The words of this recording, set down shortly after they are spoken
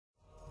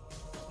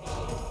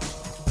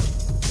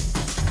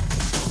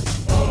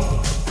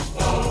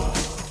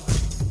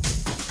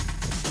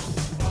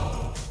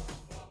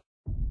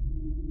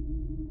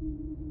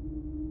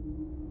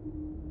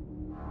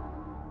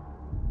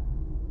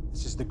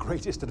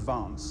greatest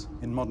advance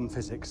in modern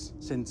physics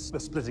since the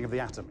splitting of the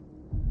atom.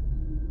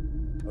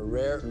 A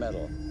rare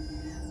metal,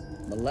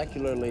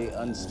 molecularly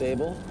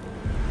unstable.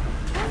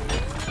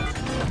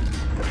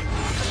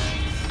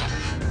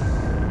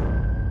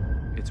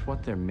 It's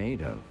what they're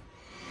made of.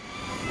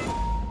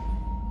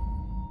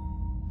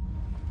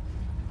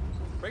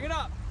 Bring it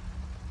up!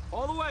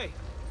 All the way!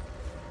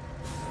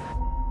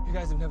 You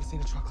guys have never seen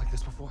a truck like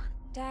this before.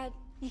 Dad,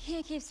 you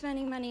can't keep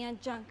spending money on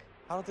junk.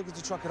 I don't think it's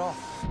a truck at all.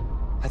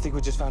 I think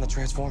we just found a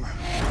transformer.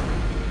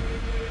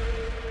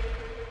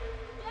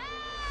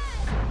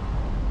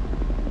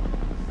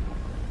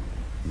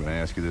 I'm gonna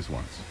ask you this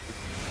once.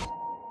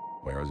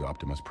 Where is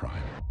Optimus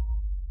Prime?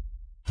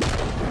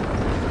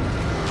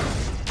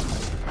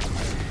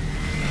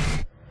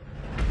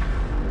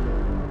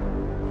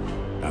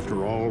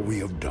 After all we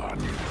have done,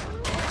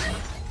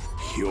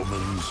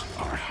 humans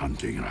are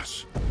hunting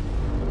us.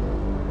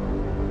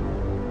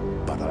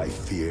 But I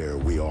fear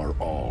we are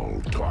all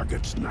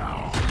targets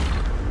now.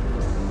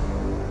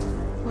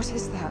 What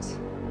is that?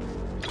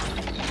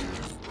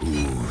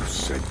 Who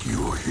sent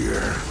you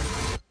here?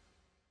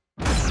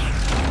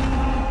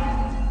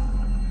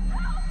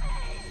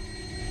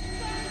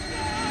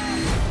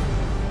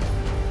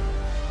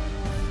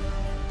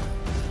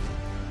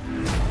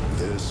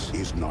 This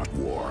is not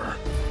war.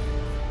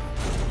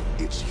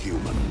 It's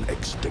human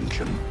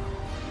extinction.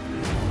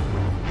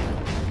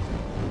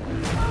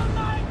 Oh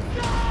my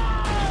God!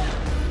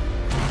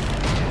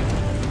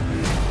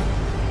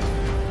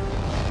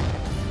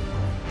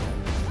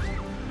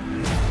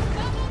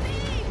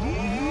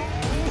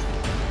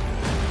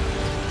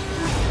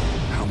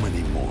 How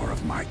many more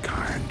of my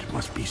kind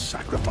must be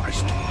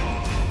sacrificed?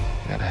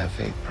 You gotta have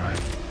faith, Prime.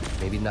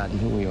 Maybe not in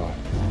who we are,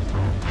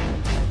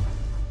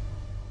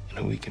 and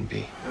who we can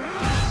be.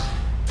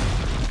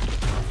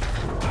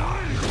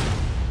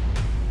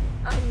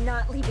 I'm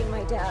not leaving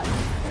my dad.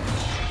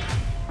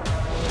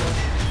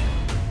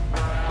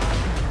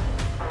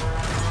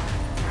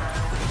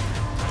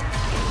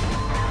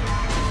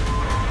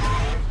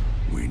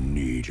 We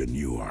need a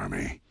new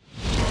army.